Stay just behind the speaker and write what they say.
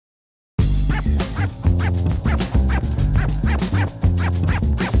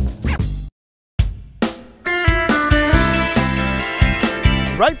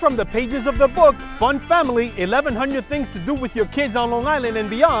Right from the pages of the book, Fun Family, 1100 Things to Do with Your Kids on Long Island and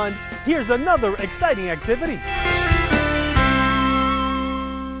Beyond, here's another exciting activity.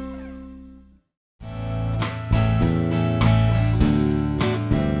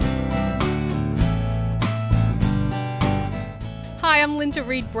 Hi, I'm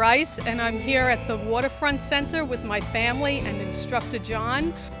Reid Bryce, and I'm here at the Waterfront Center with my family and instructor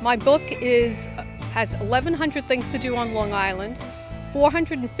John. My book has 1,100 things to do on Long Island.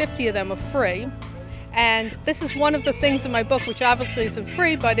 450 of them are free. And this is one of the things in my book, which obviously isn't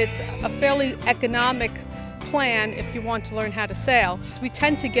free, but it's a fairly economic plan if you want to learn how to sail. We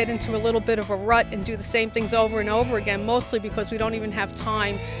tend to get into a little bit of a rut and do the same things over and over again, mostly because we don't even have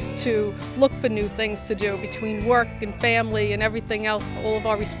time to look for new things to do between work and family and everything else, all of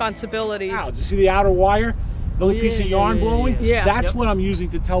our responsibilities. Wow, did you see the outer wire? The little piece of yarn blowing? Yeah. That's what I'm using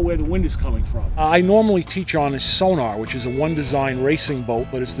to tell where the wind is coming from. I normally teach on a sonar, which is a one-design racing boat,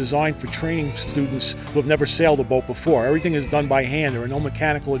 but it's designed for training students who have never sailed a boat before. Everything is done by hand. There are no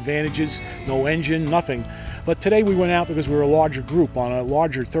mechanical advantages, no engine, nothing. But today we went out because we were a larger group on a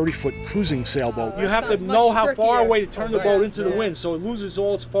larger 30-foot cruising sailboat. You have to know how far away to turn the boat into the wind so it loses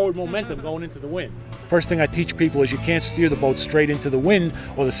all its forward momentum going into the wind. First thing I teach people is you can't steer the boat straight into the wind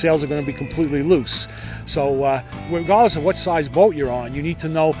or the sails are going to be completely loose. So regardless of what size boat you're on, you need to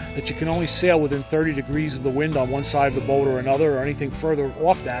know that you can only sail within 30 degrees of the wind on one side of the boat or another, or anything further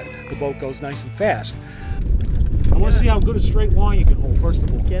off that, the boat goes nice and fast. I want to see how good a straight line you can hold, first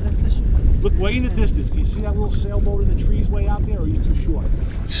of all. Look way in the distance. Can you see that little sailboat in the trees way out there, or are you too short?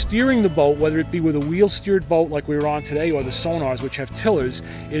 Steering the boat, whether it be with a wheel-steered boat like we were on today or the sonars, which have tillers,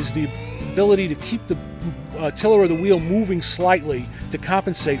 is the ability to keep the tiller or the wheel moving slightly to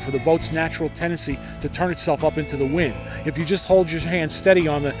compensate for the boat's natural tendency to turn itself up into the wind. If you just hold your hand steady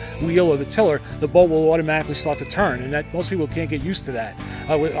on the wheel or the tiller, the boat will automatically start to turn, and that most people can't get used to that.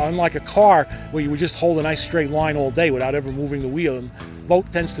 Unlike a car where you would just hold a nice straight line all day without ever moving the wheel, the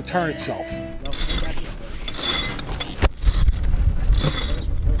boat tends to turn itself.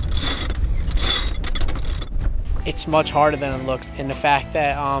 It's much harder than it looks, and the fact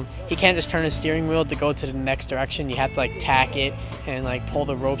that he can't just turn the steering wheel to go to the next direction. You have to like tack it and like pull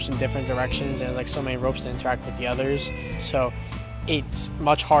the ropes in different directions, and there's like so many ropes to interact with the others. So it's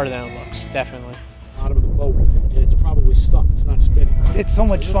much harder than it looks, definitely. Out of the boat, and it's probably stuck. It's not spinning. It's so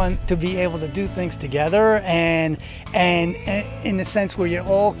much fun to be able to do things together, and in the sense where you're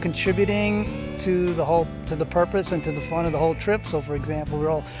all contributing to the purpose and to the fun of the whole trip. So, for example,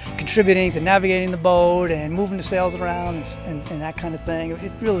 we're all contributing to navigating the boat and moving the sails around and that kind of thing.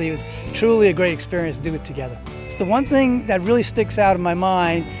 It really was truly a great experience to do it together. It's the one thing that really sticks out in my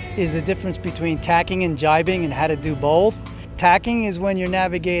mind is the difference between tacking and jibing and how to do both. Tacking is when you're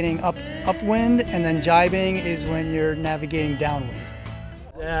navigating upwind, and then jibing is when you're navigating downwind.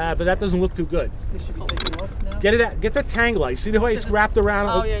 Yeah, but that doesn't look too good. This should be taken off now. Get the tangle light. See the way it's wrapped around?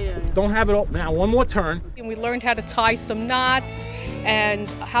 Oh, yeah. Don't have it open. Now, one more turn. And we learned how to tie some knots and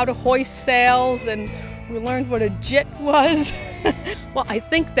how to hoist sails, and we learned what a jit was. Well, I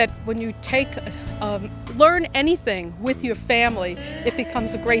think that when you learn anything with your family, it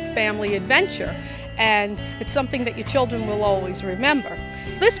becomes a great family adventure. And it's something that your children will always remember.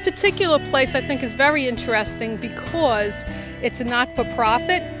 This particular place I think is very interesting because it's a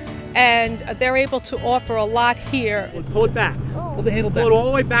not-for-profit, and they're able to offer a lot here. Pull it back. Pull the handle back. Pull it all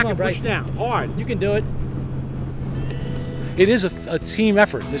the way back and Bryce. push down. Hard. You can do it. It is a team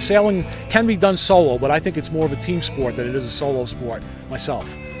effort. The sailing can be done solo, but I think it's more of a team sport than it is a solo sport myself.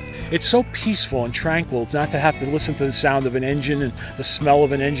 It's so peaceful and tranquil not to have to listen to the sound of an engine and the smell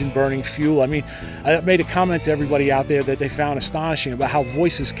of an engine burning fuel. I mean, I made a comment to everybody out there that they found astonishing about how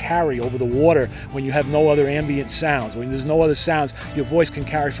voices carry over the water when you have no other ambient sounds. When there's no other sounds, your voice can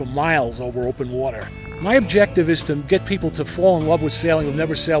carry for miles over open water. My objective is to get people to fall in love with sailing who've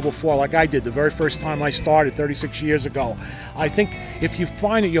never sailed before, like I did the very first time I started 36 years ago. I think if you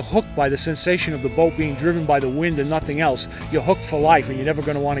find that you're hooked by the sensation of the boat being driven by the wind and nothing else, you're hooked for life and you're never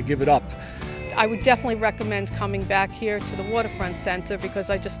going to want to give it up. I would definitely recommend coming back here to the Waterfront Center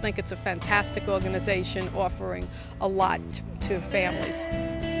because I just think it's a fantastic organization offering a lot to families.